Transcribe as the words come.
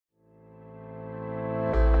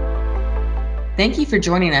Thank you for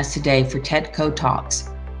joining us today for TEDCO Talks,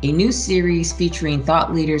 a new series featuring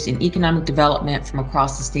thought leaders in economic development from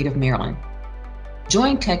across the state of Maryland.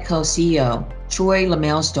 Join TEDCO CEO Troy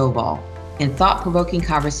Lamel-Stovall in thought-provoking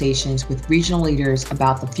conversations with regional leaders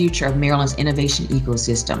about the future of Maryland's innovation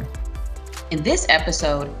ecosystem. In this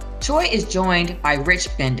episode, Troy is joined by Rich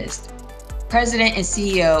Bendis, President and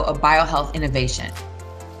CEO of BioHealth Innovation.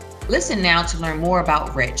 Listen now to learn more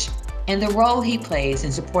about Rich and the role he plays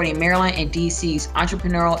in supporting Maryland and DC's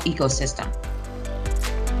entrepreneurial ecosystem.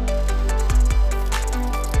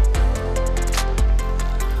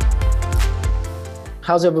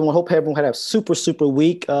 How's everyone? Hope everyone had a super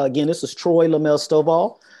week. Again, this is Troy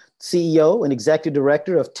Lamel-Stovall, CEO and Executive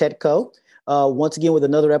Director of TEDCO. Once again, with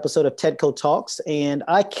another episode of TEDCO Talks. And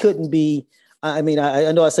I couldn't be, I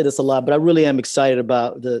know I say this a lot, but I really am excited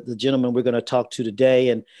about the gentleman we're going to talk to today.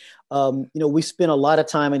 And we spent a lot of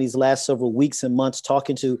time in these last several weeks and months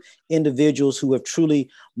talking to individuals who have truly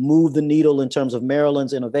moved the needle in terms of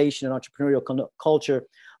Maryland's innovation and entrepreneurial culture.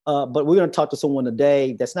 But we're going to talk to someone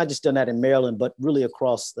today that's not just done that in Maryland, but really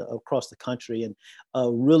across the country, and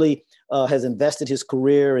really has invested his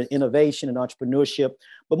career in innovation and entrepreneurship.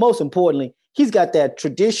 But most importantly, he's got that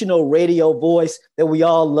traditional radio voice that we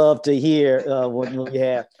all love to hear when we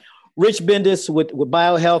have Rich Bendis with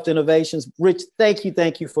BioHealth Innovations. Rich, thank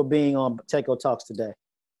you for being on TEDCO Talks today.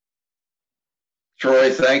 Troy,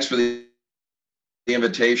 thanks for the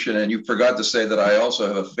invitation. And you forgot to say that I also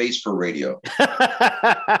have a face for radio.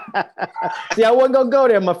 See, I wasn't going to go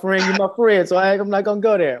there, my friend. You're my friend, so I'm not going to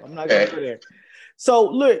go there. I'm not going to go there. So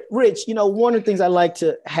look, Rich, one of the things I like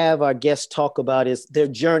to have our guests talk about is their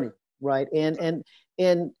journey, right? And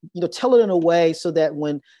tell it in a way so that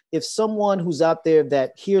if someone who's out there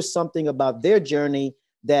that hears something about their journey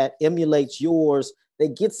that emulates yours, they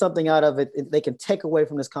get something out of it, they can take away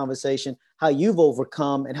from this conversation how you've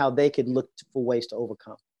overcome and how they could look for ways to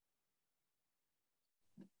overcome.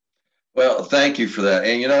 Well, thank you for that.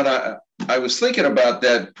 And I was thinking about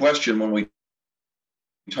that question when we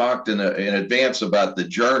talked in advance about the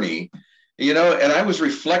journey, and I was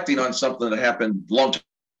reflecting on something that happened a long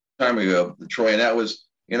time ago, Troy, and that was,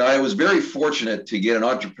 I was very fortunate to get an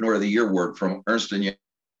Entrepreneur of the Year award from Ernst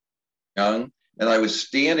 & Young. And I was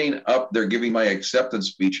standing up there giving my acceptance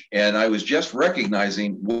speech, and I was just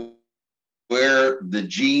recognizing where the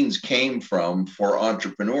genes came from for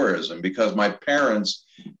entrepreneurism, because my parents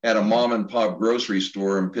had a mom and pop grocery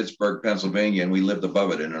store in Pittsburgh, Pennsylvania, and we lived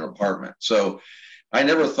above it in an apartment. So I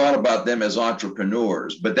never thought about them as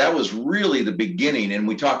entrepreneurs, but that was really the beginning. And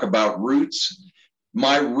we talk about roots.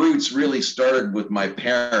 My roots really started with my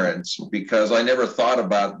parents, because I never thought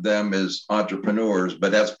about them as entrepreneurs,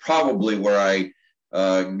 but that's probably where I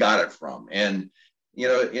got it from. And,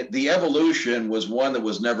 the evolution was one that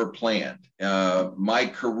was never planned. My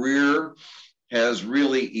career has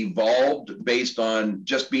really evolved based on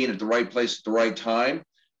just being at the right place at the right time.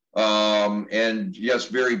 And just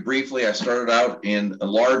very briefly, I started out in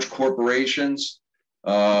large corporations,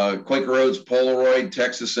 Quaker Oats, Polaroid,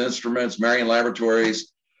 Texas Instruments, Marion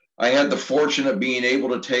Laboratories. I had the fortune of being able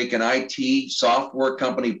to take an IT software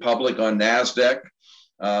company public on NASDAQ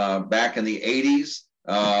back in the 80s.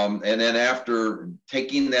 And then after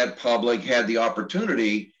taking that public, had the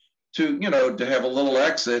opportunity to have a little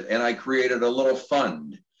exit, and I created a little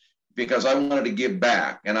fund because I wanted to give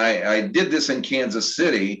back. And I did this in Kansas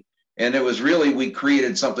City. And it was really, we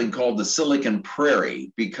created something called the Silicon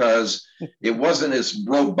Prairie, because it wasn't as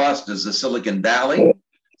robust as the Silicon Valley.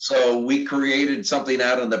 So we created something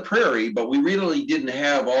out on the prairie, but we really didn't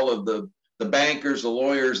have all of the bankers, the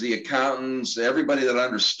lawyers, the accountants, everybody that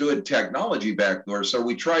understood technology back there. So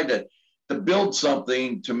we tried to build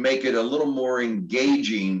something to make it a little more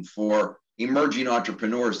engaging for emerging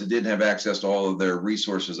entrepreneurs that didn't have access to all of their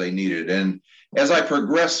resources they needed. And as I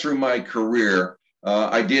progressed through my career,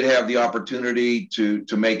 I did have the opportunity to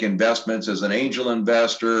make investments as an angel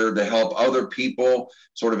investor to help other people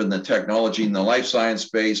sort of in the technology and the life science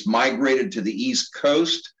space, migrated to the East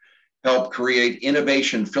Coast, helped create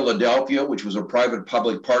Innovation Philadelphia, which was a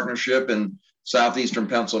private-public partnership in southeastern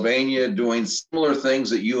Pennsylvania, doing similar things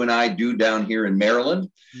that you and I do down here in Maryland.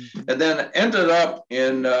 And then ended up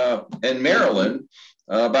in Maryland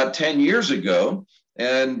about 10 years ago.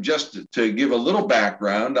 And just to give a little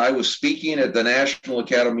background, I was speaking at the National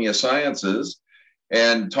Academy of Sciences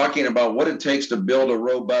and talking about what it takes to build a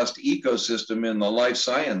robust ecosystem in the life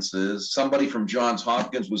sciences. Somebody from Johns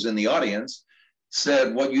Hopkins was in the audience,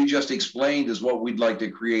 said, what you just explained is what we'd like to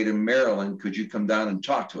create in Maryland. Could you come down and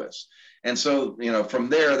talk to us? And so, from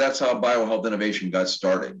there, that's how BioHealth Innovation got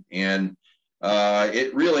started. And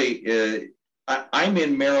it really, I'm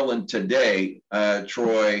in Maryland today,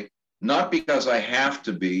 Troy, not because I have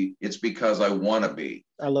to be, it's because I want to be.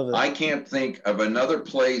 I love it. I can't think of another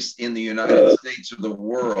place in the United States or the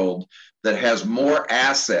world that has more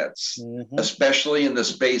assets, especially in the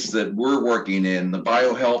space that we're working in, the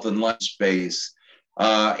biohealth and life space,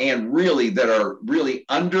 and really that are really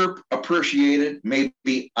underappreciated,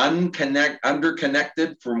 maybe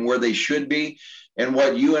underconnected from where they should be. And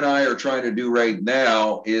what you and I are trying to do right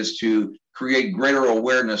now is to create greater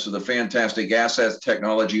awareness of the fantastic assets,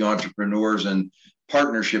 technology, entrepreneurs, and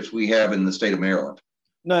partnerships we have in the state of Maryland.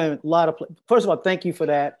 No, a lot of. First of all, thank you for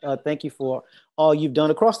that. Thank you for all you've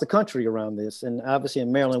done across the country around this, and obviously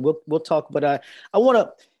in Maryland. We'll talk. But I want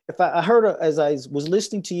to. If I heard as I was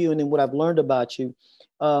listening to you, and then what I've learned about you,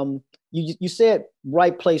 you said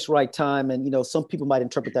right place, right time, and some people might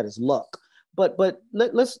interpret that as luck. But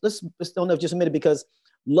let's don't know just a minute, because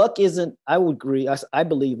luck isn't. I would agree. I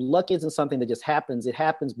believe luck isn't something that just happens. It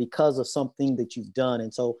happens because of something that you've done,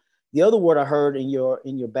 and so. The other word I heard in your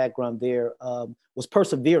background there was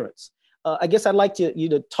perseverance. I guess I'd like you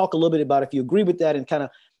to talk a little bit about if you agree with that, and kind of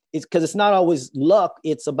it's because it's not always luck.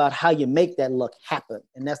 It's about how you make that luck happen,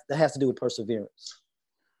 and that has to do with perseverance.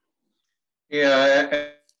 Yeah,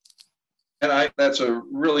 and that's a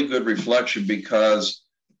really good reflection because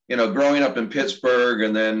growing up in Pittsburgh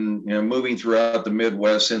and then moving throughout the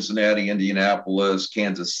Midwest, Cincinnati, Indianapolis,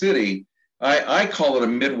 Kansas City, I call it a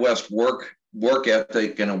Midwest work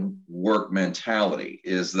ethic and a work mentality.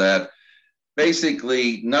 Is that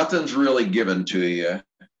basically nothing's really given to you.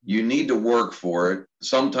 You need to work for it.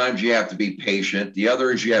 Sometimes you have to be patient. The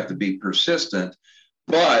other is you have to be persistent,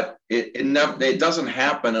 but it doesn't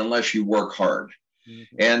happen unless you work hard.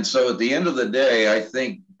 And so at the end of the day, I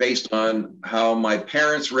think based on how my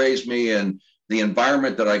parents raised me and the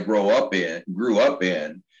environment that I grew up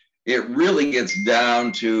in, it really gets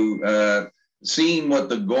down to seeing what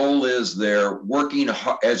the goal is there, working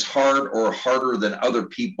as hard or harder than other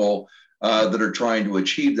people that are trying to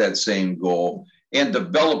achieve that same goal, and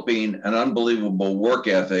developing an unbelievable work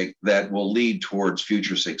ethic that will lead towards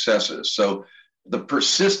future successes. So the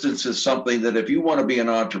persistence is something that if you want to be an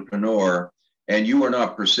entrepreneur and you are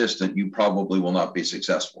not persistent, you probably will not be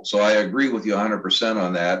successful. So I agree with you 100%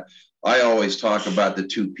 on that. I always talk about the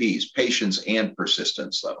 2 P's, patience and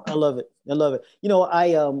persistence, though. I love it. I love it.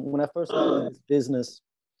 When I first got into this business,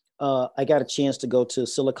 I got a chance to go to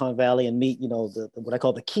Silicon Valley and meet, what I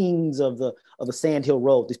call the kings of the Sand Hill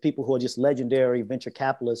Road. These people who are just legendary venture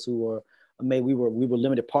capitalists who are we were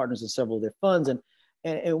limited partners in several of their funds. And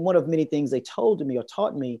one of many things they told me or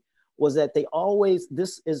taught me was that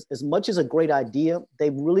this is as much as a great idea, they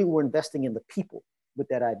really were investing in the people with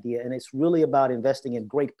that idea. And it's really about investing in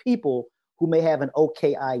great people who may have an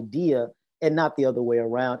okay idea and not the other way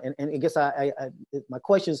around. And I guess my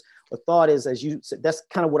questions or thought is, as you said, that's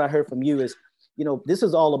kind of what I heard from you is, this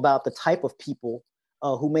is all about the type of people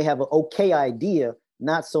who may have an okay idea,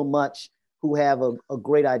 not so much who have a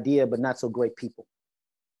great idea, but not so great people.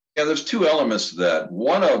 Yeah, there's 2 elements to that.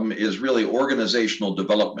 One of them is really organizational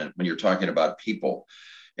development when you're talking about people.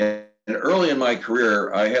 And early in my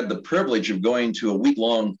career, I had the privilege of going to a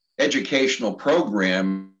week-long educational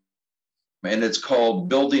program, and it's called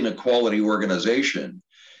Building a Quality Organization.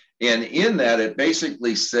 And in that, it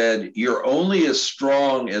basically said, you're only as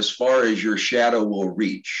strong as far as your shadow will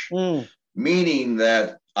reach, meaning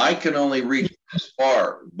that I can only reach this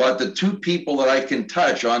far, but the 2 people that I can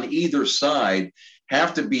touch on either side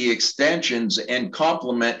have to be extensions and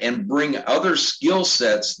complement and bring other skill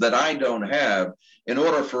sets that I don't have in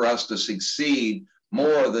order for us to succeed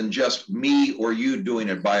more than just me or you doing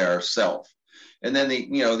it by ourselves. And then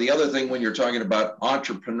the other thing when you're talking about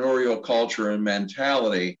entrepreneurial culture and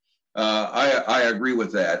mentality, I agree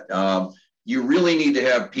with that. You really need to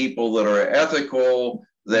have people that are ethical,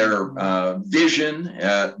 they're vision,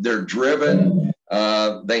 they're driven,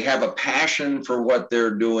 they have a passion for what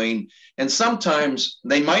they're doing. And sometimes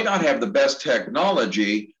they might not have the best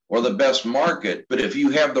technology or the best market, but if you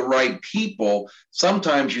have the right people,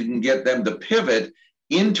 sometimes you can get them to pivot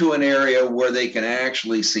into an area where they can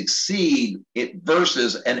actually succeed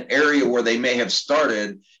versus an area where they may have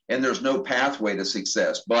started and there's no pathway to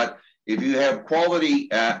success. But if you have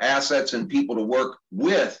quality assets and people to work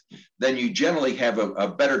with, then you generally have a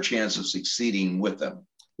better chance of succeeding with them.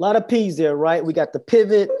 A lot of P's there, right? We got the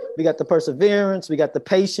pivot, we got the perseverance, we got the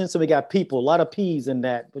patience, and we got people. A lot of P's in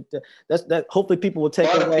that. But that's that. Hopefully, people will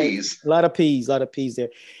take a lot of P's. A lot of P's there.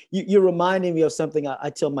 You're reminding me of something I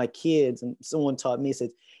tell my kids, and someone taught me. Said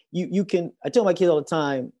I tell my kids all the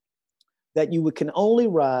time that you can only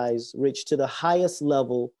rise, Rich, to the highest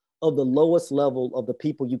level of the lowest level of the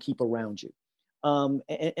people you keep around you.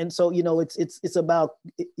 And so, it's about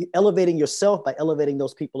elevating yourself by elevating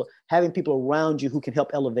those people, having people around you who can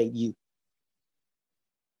help elevate you.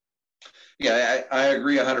 Yeah, I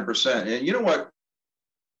agree 100%. And you know what?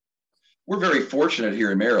 We're very fortunate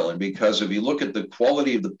here in Maryland because if you look at the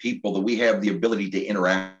quality of the people that we have the ability to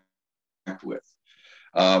interact with,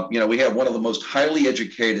 we have one of the most highly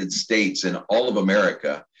educated states in all of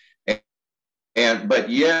America. But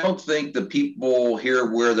I don't think the people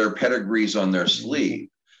here wear their pedigrees on their sleeve.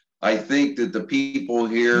 I think that the people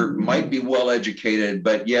here might be well educated,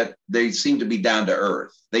 but yet they seem to be down to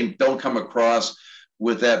earth. They don't come across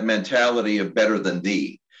with that mentality of better than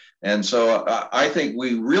thee. And so I think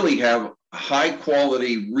we really have high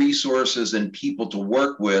quality resources and people to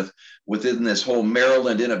work with within this whole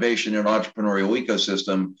Maryland innovation and entrepreneurial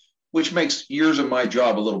ecosystem, which makes years of my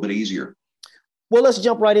job a little bit easier. Well, let's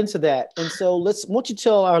jump right into that. And so won't you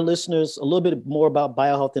tell our listeners a little bit more about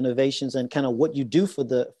BioHealth Innovations and kind of what you do for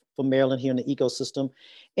Maryland here in the ecosystem.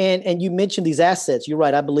 And you mentioned these assets. You're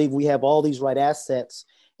right. I believe we have all these right assets.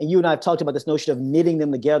 And you and I have talked about this notion of knitting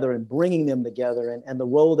them together and bringing them together and the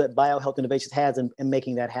role that BioHealth Innovations has in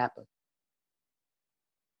making that happen.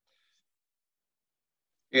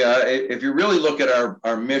 Yeah, if you really look at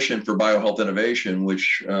our mission for BioHealth Innovation,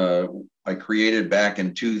 which I created back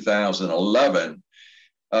in 2011,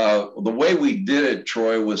 the way we did it,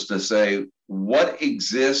 Troy, was to say what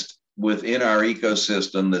exists within our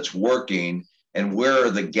ecosystem that's working and where are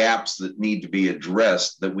the gaps that need to be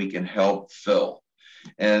addressed that we can help fill.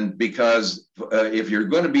 And because if you're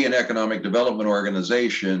going to be an economic development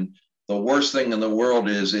organization, the worst thing in the world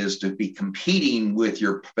is to be competing with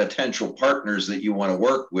your potential partners that you want to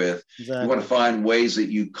work with. Exactly. You want to find ways that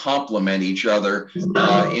you complement each other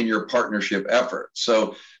in your partnership effort.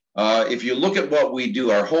 So if you look at what we do,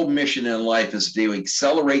 our whole mission in life is to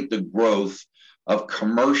accelerate the growth of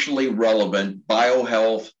commercially relevant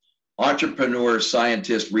biohealth entrepreneurs,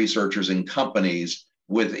 scientists, researchers, and companies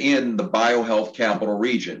within the biohealth capital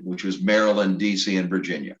region, which is Maryland, DC, and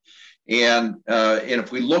Virginia. And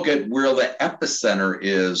if we look at where the epicenter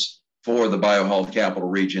is for the biohealth capital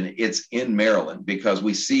region, it's in Maryland, because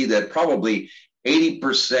we see that probably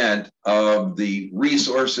 80% of the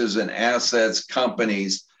resources and assets,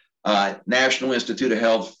 companies, National Institute of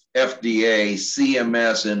Health, FDA,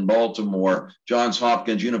 CMS in Baltimore, Johns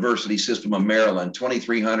Hopkins University System of Maryland,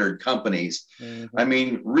 2,300 companies. Mm-hmm. I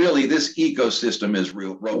mean, really, this ecosystem is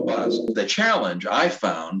real robust. The challenge I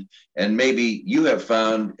found, and maybe you have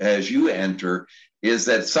found as you enter, is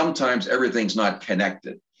that sometimes everything's not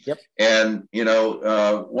connected. Yep. And,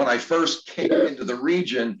 when I first came into the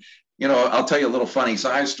region, I'll tell you a little funny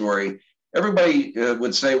side story. Everybody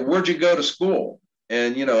would say, "Where'd you go to school?"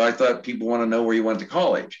 And, I thought people want to know where you went to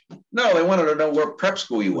college. No, they wanted to know what prep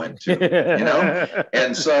school you went to,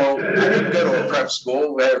 And so I didn't go to a prep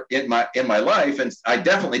school in my life. And I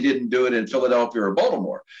definitely didn't do it in Philadelphia or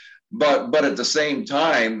Baltimore. But at the same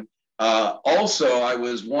time, also, I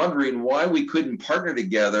was wondering why we couldn't partner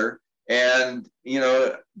together and,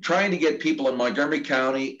 trying to get people in Montgomery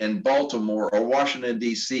County and Baltimore or Washington,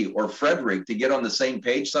 D.C. or Frederick to get on the same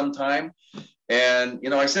page sometime. And,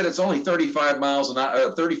 I said, it's only 35 miles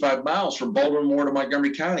from Baltimore to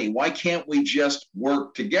Montgomery County. Why can't we just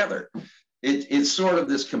work together? It's sort of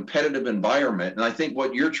this competitive environment. And I think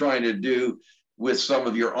what you're trying to do with some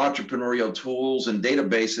of your entrepreneurial tools and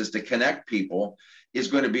databases to connect people is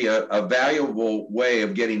going to be a valuable way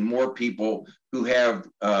of getting more people who have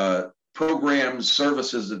programs,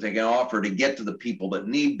 services that they can offer to get to the people that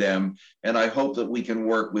need them. And I hope that we can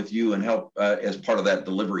work with you and help as part of that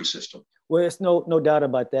delivery system. Well, it's no doubt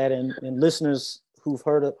about that. And listeners who've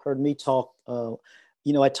heard me talk,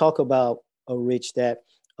 I talk about, Rich, that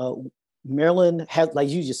Maryland has, like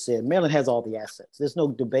you just said, Maryland has all the assets. There's no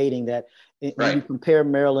debating that. Right. When you compare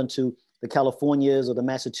Maryland to the Californias or the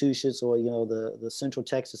Massachusetts or, the Central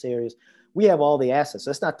Texas areas, we have all the assets.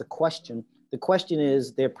 That's not the question. The question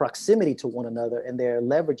is their proximity to one another and their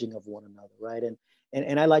leveraging of one another, right?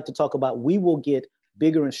 And I like to talk about, we will get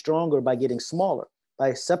bigger and stronger by getting smaller.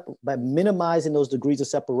 By minimizing those degrees of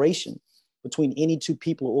separation between any two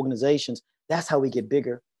people or organizations. That's how we get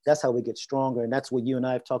bigger. That's how we get stronger. And that's what you and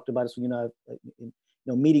I have talked about. It's,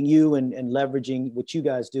 meeting you and leveraging what you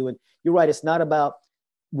guys do. And you're right. It's not about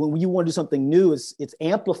when you want to do something new, it's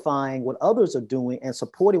amplifying what others are doing and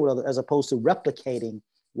supporting what others, as opposed to replicating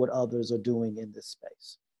what others are doing in this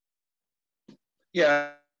space.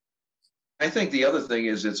 Yeah. I think the other thing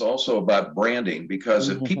is it's also about branding, because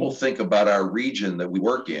if people think about our region that we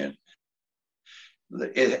work in,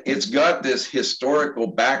 it's got this historical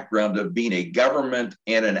background of being a government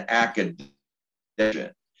and an academic.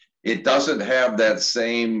 It doesn't have that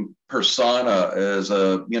same persona as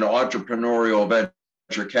a, entrepreneurial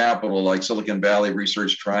venture capital like Silicon Valley,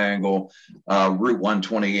 Research Triangle, Route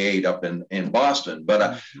 128 up in Boston.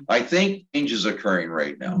 But I think change is occurring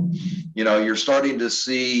right now. You're starting to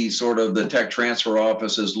see sort of the tech transfer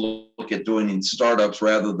offices look at doing startups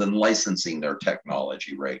rather than licensing their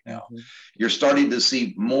technology right now. You're starting to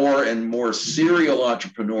see more and more serial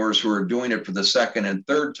entrepreneurs who are doing it for the second and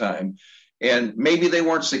third time. And maybe they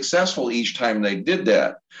weren't successful each time they did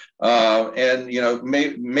that.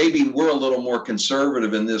 Maybe we're a little more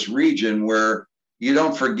conservative in this region where you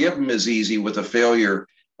don't forgive them as easy with a failure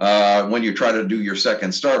when you try to do your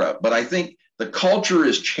second startup. But I think the culture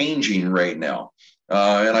is changing right now.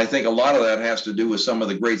 And I think a lot of that has to do with some of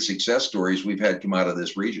the great success stories we've had come out of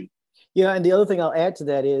this region. Yeah, and the other thing I'll add to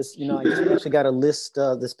that is, I just actually got a list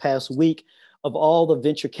this past week of all the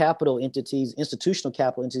venture capital entities, institutional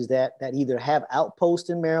capital entities that either have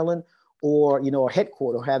outposts in Maryland or, are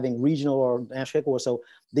headquartered, having regional or national headquarters. So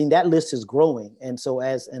then that list is growing. And so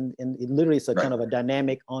and it literally it's a kind of a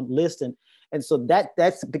dynamic on list. And so that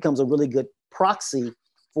becomes a really good proxy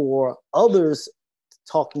for others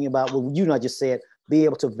talking about what you and I just said, be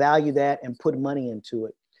able to value that and put money into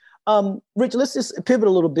it. Rich, let's just pivot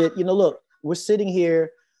a little bit. Look, we're sitting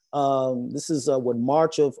here. This is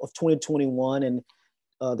March of 2021, and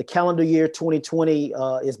the calendar year 2020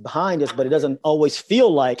 is behind us, but it doesn't always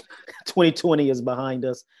feel like 2020 is behind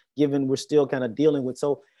us, given we're still kind of dealing with.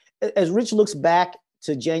 So as Rich looks back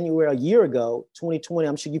to January a year ago, 2020,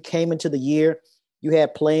 I'm sure you came into the year, you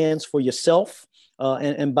had plans for yourself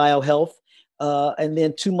and BioHealth, and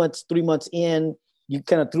then 2 months, 3 months in, you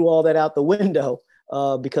kind of threw all that out the window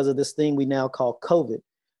because of this thing we now call COVID.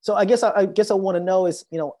 So I guess I want to know is,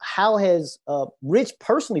 how has Rich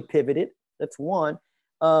personally pivoted? That's one,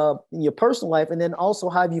 in your personal life, and then also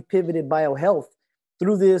how have you pivoted BioHealth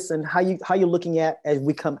through this, and how you're looking at as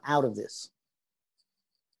we come out of this?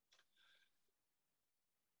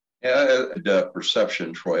 Yeah,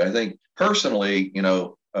 perception, Troy. I think personally,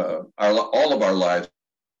 all of our lives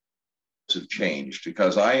have changed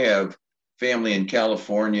because I have family in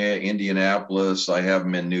California, Indianapolis. I have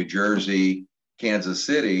them in New Jersey, Kansas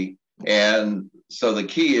City. And so the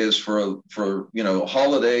key is for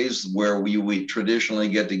holidays where we traditionally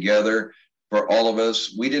get together for all of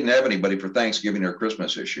us. We didn't have anybody for Thanksgiving or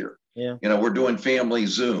Christmas this year. Yeah. We're doing family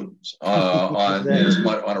Zooms on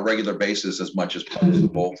a regular basis as much as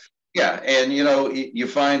possible. Yeah. And, you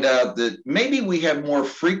find out that maybe we have more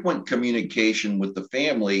frequent communication with the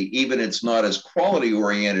family, even it's not as quality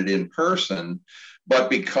oriented in person, but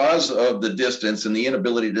because of the distance and the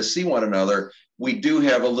inability to see one another, we do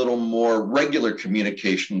have a little more regular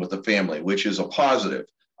communication with the family, which is a positive.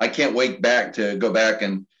 I can't wait to go back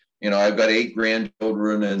and, I've got 8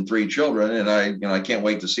 grandchildren and 3 children, and I can't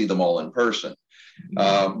wait to see them all in person.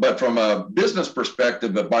 But from a business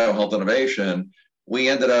perspective of BioHealth Innovation, we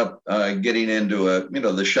ended up getting into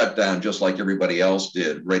the shutdown just like everybody else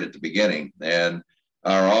did right at the beginning. And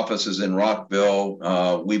our office is in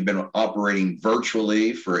Rockville. We've been operating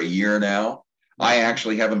virtually for a year now. I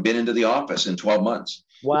actually haven't been into the office in 12 months.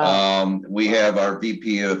 Wow. We have our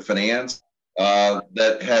VP of Finance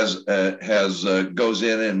that goes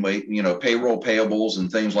in and payroll payables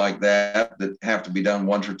and things like that have to be done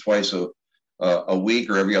once or twice a week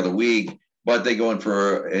or every other week, but they go in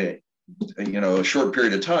for a short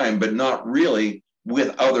period of time, but not really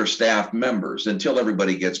with other staff members until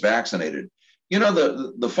everybody gets vaccinated.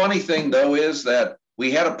 The funny thing though is that we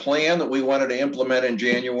had a plan that we wanted to implement in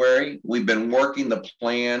January. We've been working the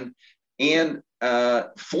plan, and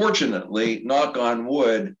fortunately, knock on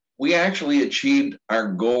wood, we actually achieved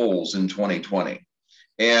our goals in 2020.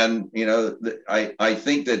 And, I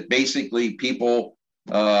think that basically people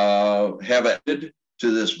have adapted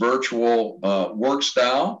to this virtual work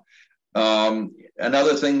style.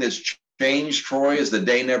 Another thing that's changed, Troy, is the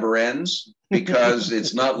day never ends, because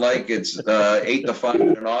it's not like it's 8 to 5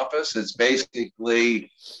 in an office. It's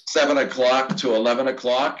basically 7 o'clock to 11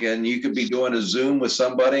 o'clock, and you could be doing a Zoom with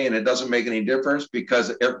somebody and it doesn't make any difference because,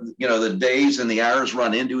 the days and the hours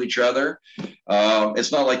run into each other.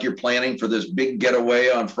 It's not like you're planning for this big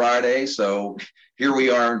getaway on Friday. So here we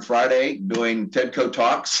are on Friday doing TEDCO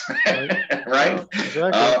talks, right?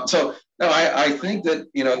 Exactly. No, I think that,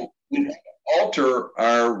 we alter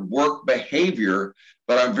our work behavior,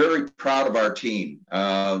 but I'm very proud of our team.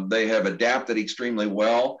 They have adapted extremely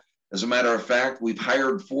well. As a matter of fact, we've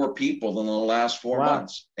hired 4 people in the last 4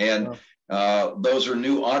 months. And those are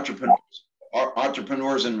new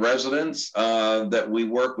entrepreneurs in residence that we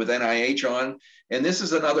work with NIH on. And this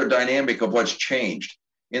is another dynamic of what's changed.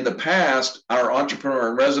 In the past, our entrepreneur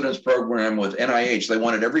in residence program with NIH, they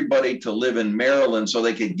wanted everybody to live in Maryland so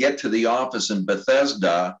they could get to the office in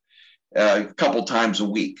Bethesda a couple times a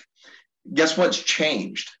week. Guess what's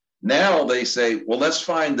changed? Now they say, well, let's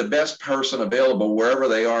find the best person available wherever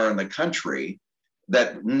they are in the country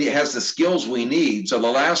that has the skills we need. So the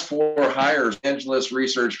last 4 hires, Angeles,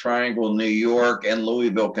 Research Triangle, New York, and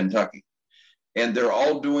Louisville, Kentucky. And they're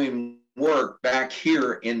all doing work back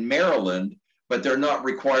here in Maryland, but they're not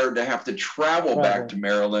required to have to travel back to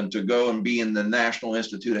Maryland to go and be in the National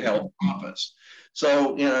Institute of Health office.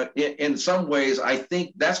 So, in some ways, I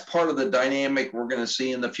think that's part of the dynamic we're going to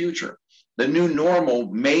see in the future. The new normal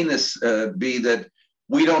may be that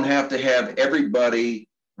we don't have to have everybody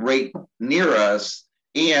right near us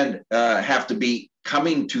and have to be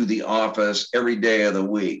coming to the office every day of the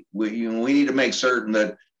week. We need to make certain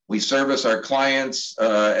that we service our clients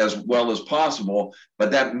as well as possible,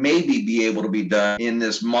 but that maybe be able to be done in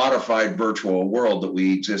this modified virtual world that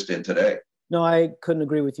we exist in today. No, I couldn't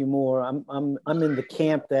agree with you more. I'm in the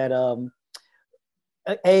camp that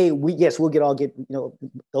we'll get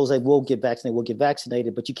those that will get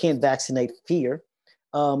vaccinated, but you can't vaccinate fear,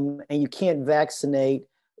 and you can't vaccinate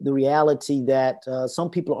the reality that some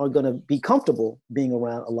people aren't going to be comfortable being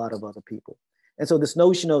around a lot of other people. And so this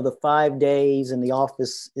notion of the 5 days in the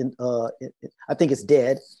office, I think it's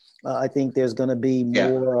dead. I think there's going to be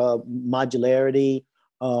more modularity,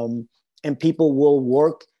 and people will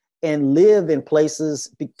work and live in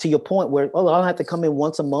places, to your point, where, I don't have to come in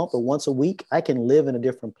once a month or once a week. I can live in a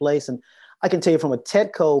different place. And I can tell you from a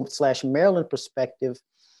TEDCO/Maryland perspective,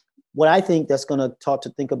 what I think that's going to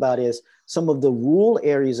think about is some of the rural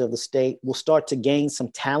areas of the state will start to gain some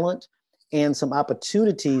talent and some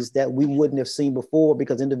opportunities that we wouldn't have seen before,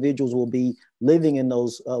 because individuals will be living in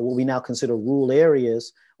those what we now consider rural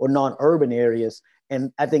areas or non-urban areas.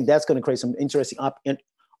 And I think that's going to create some interesting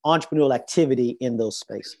entrepreneurial activity in those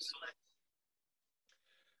spaces.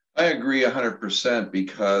 I agree 100%,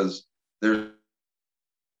 because there's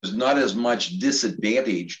not as much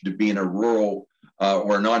disadvantage to be in a rural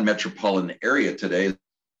or non-metropolitan area today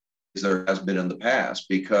as there has been in the past,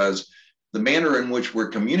 because the manner in which we're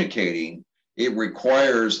communicating, it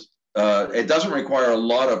doesn't require a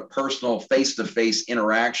lot of personal face-to-face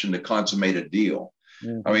interaction to consummate a deal.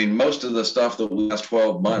 Mm-hmm. I mean, most of the stuff that the last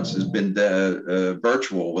 12 months has been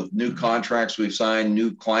virtual, with new contracts we've signed,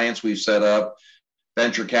 new clients we've set up,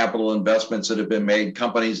 venture capital investments that have been made,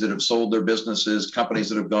 companies that have sold their businesses, companies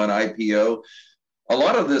that have gone IPO. A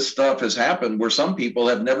lot of this stuff has happened where some people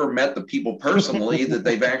have never met the people personally that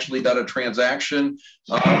they've actually done a transaction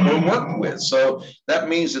or worked with. So that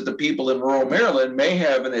means that the people in rural Maryland may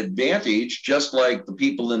have an advantage, just like the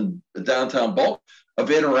people in downtown Baltimore, of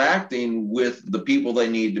interacting with the people they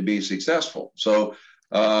need to be successful. So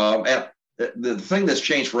and the thing that's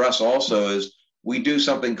changed for us also is we do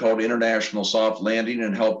something called international soft landing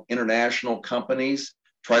and help international companies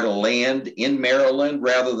try to land in Maryland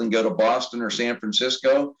rather than go to Boston or San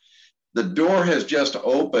Francisco. The door has just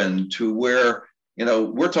opened to where,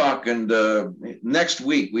 we're talking next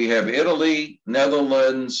week, we have Italy,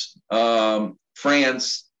 Netherlands,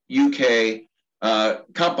 France, UK,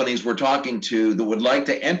 companies we're talking to that would like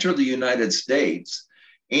to enter the United States,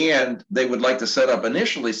 and they would like to set up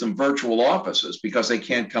initially some virtual offices because they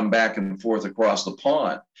can't come back and forth across the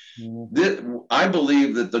pond. Mm-hmm. I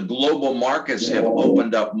believe that the global markets have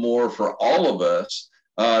opened up more for all of us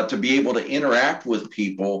to be able to interact with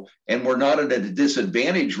people, and we're not at a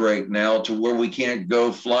disadvantage right now to where we can't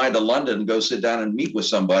go fly to London and go sit down and meet with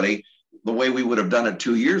somebody the way we would have done it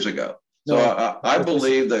 2 years ago. So I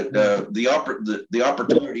believe that the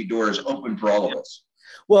opportunity door is open for all of us.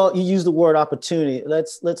 Well, you use the word opportunity.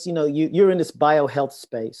 Let's you're in this BioHealth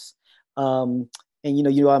space, and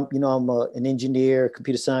I'm an engineer,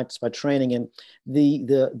 computer scientist by training, and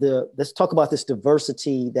the let's talk about this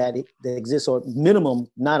diversity that exists, or minimum,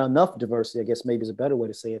 not enough diversity, I guess maybe is a better way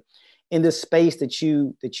to say it, in this space that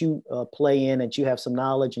you play in, that you have some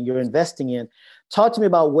knowledge and you're investing in. Talk to me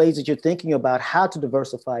about ways that you're thinking about how to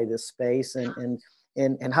diversify this space, and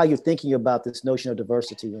how you're thinking about this notion of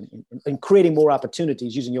diversity and creating more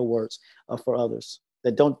opportunities, using your words, for others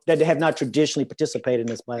that have not traditionally participated in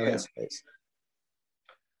this BioHealth space.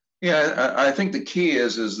 Yeah, I think the key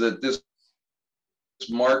is that this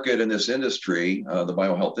market and this industry, the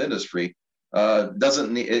biohealth industry,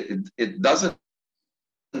 doesn't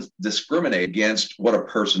discriminate against what a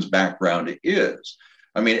person's background is.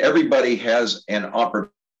 I mean, everybody has an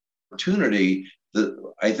opportunity.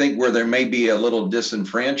 I think where there may be a little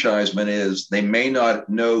disenfranchisement is they may not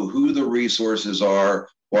know who the resources are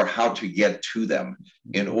or how to get to them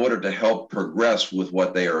in order to help progress with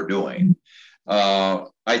what they are doing.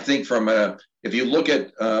 I think if you look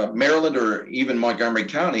at Maryland or even Montgomery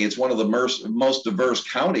County, it's one of the most diverse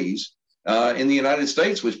counties in the United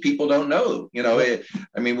States, which people don't know.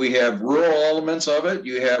 We have rural elements of it.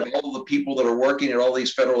 You have all the people that are working at all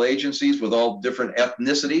these federal agencies with all different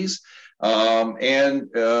ethnicities.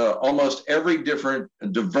 And almost every different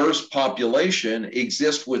diverse population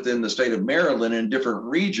exists within the state of Maryland in different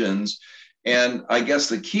regions. And I guess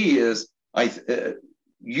the key is,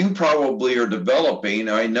 you probably are developing,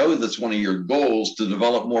 I know that's one of your goals, to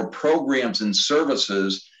develop more programs and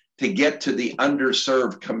services to get to the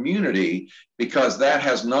underserved community, because that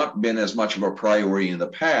has not been as much of a priority in the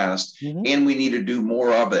past, and we need to do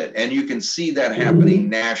more of it. And you can see that happening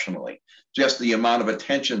nationally, just the amount of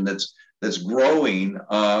attention that's growing,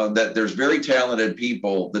 that there's very talented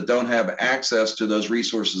people that don't have access to those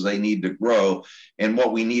resources they need to grow. And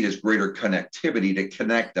what we need is greater connectivity to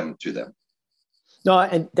connect them to them. No,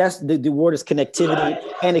 and that's the word is connectivity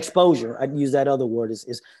and exposure. I'd use that other word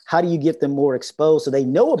is how do you get them more exposed so they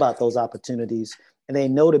know about those opportunities and they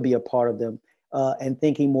know to be a part of them, and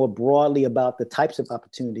thinking more broadly about the types of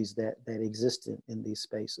opportunities that exist in these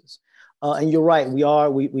spaces. And you're right,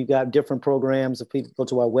 we've got different programs. If people go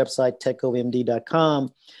to our website,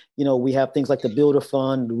 tedcomd.com, we have things like the Builder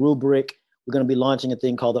Fund, the Rubric. We're going to be launching a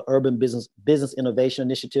thing called the Urban Business Innovation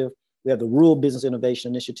Initiative. We have the Rural Business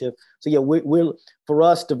Innovation Initiative. So yeah, for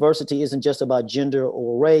us, diversity isn't just about gender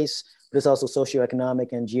or race, but it's also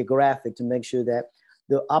socioeconomic and geographic, to make sure that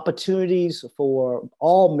the opportunities for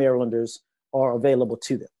all Marylanders are available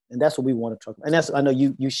to them. And that's what we want to talk about. And I know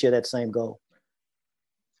you share that same goal.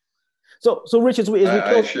 So Rich, as we close,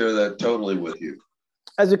 I share that totally with you.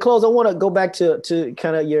 As we close, I want to go back to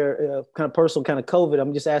kind of your kind of personal kind of COVID.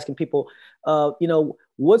 I'm just asking people,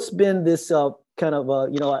 what's been this kind of, I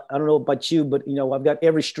don't know about you, but, I've got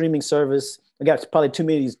every streaming service. I got probably too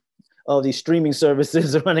many of these streaming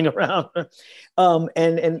services running around.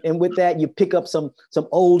 And with that, you pick up some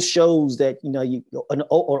old shows that,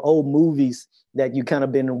 or old movies that you kind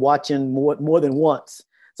of been watching more than once.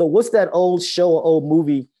 So what's that old show or old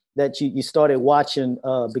movie that you started watching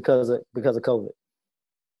because of COVID?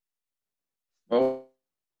 Well,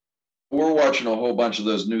 we're watching a whole bunch of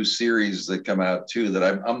those new series that come out too,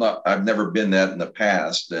 that I've never been that in the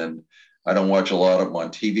past, and I don't watch a lot of them on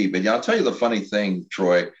TV. But I'll tell you the funny thing,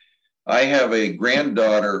 Troy. I have a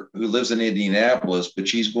granddaughter who lives in Indianapolis, but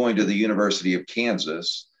she's going to the University of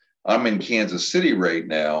Kansas. I'm in Kansas City right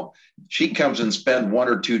now. She comes and spends 1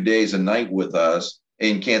 or 2 days a night with us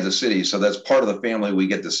in Kansas City. So that's part of the family we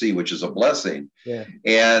get to see, which is a blessing. Yeah.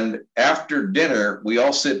 And after dinner, we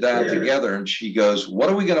all sit down together and she goes, "What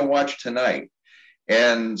are we going to watch tonight?"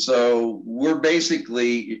 And so we're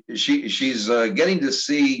basically, she's getting to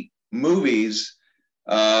see movies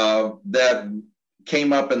that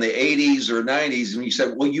came up in the 80s or 90s. And we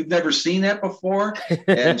said, "Well, you've never seen that before?"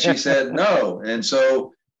 And she said, "No." And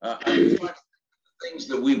so things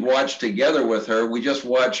that we've watched together with her. We just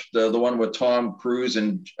watched the one with Tom Cruise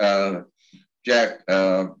and Jack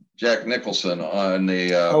Nicholson on the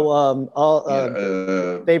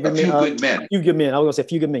favorite Few Good Men. Few Good Men. I was gonna say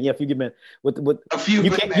Few Good Men. Yeah, Few Good Men. With A Few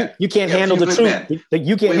Good Men. You can't handle the truth.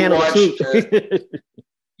 You can't handle the truth.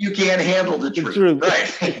 You can't handle the truth.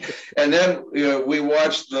 Right. And then we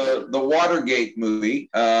watched the Watergate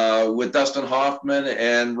movie with Dustin Hoffman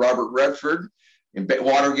and Robert Redford. In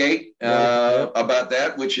Watergate, about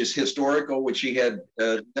that, which is historical, which he had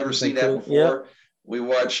never seen that before. We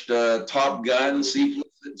watched Top Gun,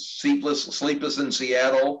 Sleepless in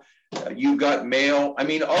Seattle, You've Got Mail. I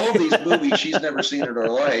mean, all of these movies she's never seen in her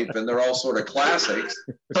life, and they're all sort of classics.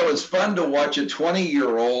 So it's fun to watch a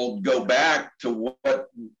 20-year-old go back to what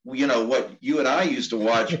you and I used to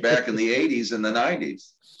watch back in the 80s and the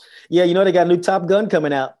 90s. Yeah, they got a new Top Gun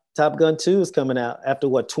coming out. Top Gun 2 is coming out after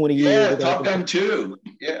 20 years? Yeah, Top Gun 2.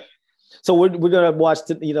 Yeah. So we're gonna watch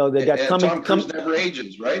they got Tom Cruise never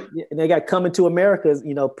ages, right? And they got Coming to America,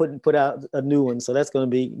 put out a new one. So that's gonna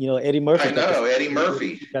be, Eddie Murphy. I know, Eddie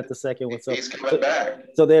Murphy got the second one. So he's coming back.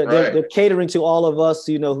 So they're catering to all of us,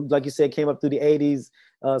 who, like you said, came up through the 80s.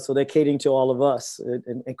 So they're catering to all of us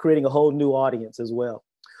and creating a whole new audience as well.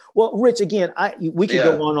 Well, Rich, again, we can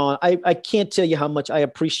go on. I can't tell you how much I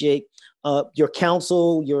appreciate your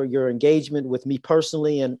counsel, your engagement with me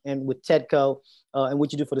personally and with TEDCO and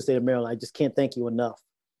what you do for the state of Maryland. I just can't thank you enough.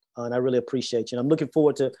 And I really appreciate you. And I'm looking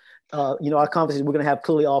forward to, our conversation we're going to have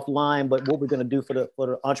clearly offline, but what we're going to do for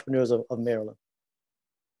the entrepreneurs of Maryland.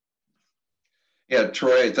 Yeah,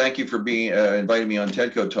 Troy, thank you for being inviting me on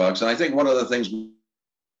TEDCO Talks. And I think one of the things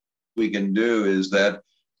we can do is that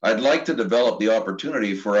I'd like to develop the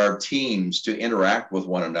opportunity for our teams to interact with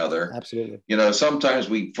one another. Absolutely. Sometimes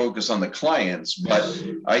we focus on the clients, but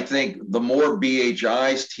I think the more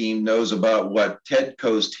BHI's team knows about what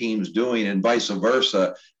TEDCO's team's doing and vice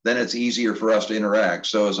versa, then it's easier for us to interact.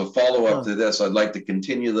 So as a follow-up to this, I'd like to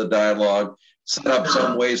continue the dialogue, set up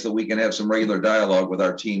some ways that we can have some regular dialogue with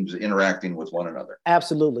our teams interacting with one another.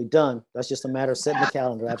 Absolutely done. That's just a matter of setting the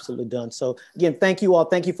calendar. Absolutely done. So again, thank you all.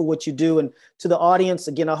 Thank you for what you do. And to the audience,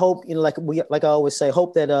 again, I hope, like I always say,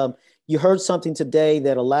 hope that you heard something today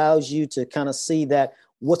that allows you to kind of see that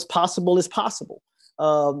what's possible is possible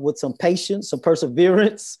with some patience, some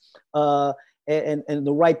perseverance, and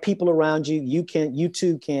the right people around you. You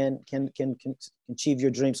too can achieve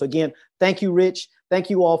your dream. So again, thank you, Rich. Thank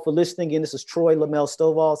you all for listening. Again, this is Troy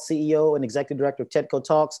Lamel-Stovall, CEO and Executive Director of TEDCO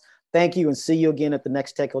Talks. Thank you, and see you again at the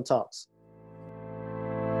next TEDCO Talks.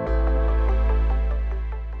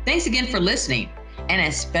 Thanks again for listening, and a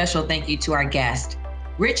special thank you to our guest,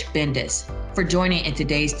 Rich Bendis, for joining in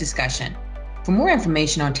today's discussion. For more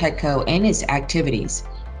information on TEDCO and its activities,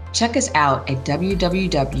 check us out at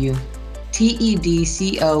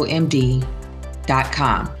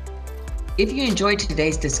www.tedcomd.com. If you enjoyed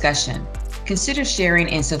today's discussion, consider sharing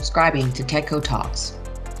and subscribing to TEDCO Talks.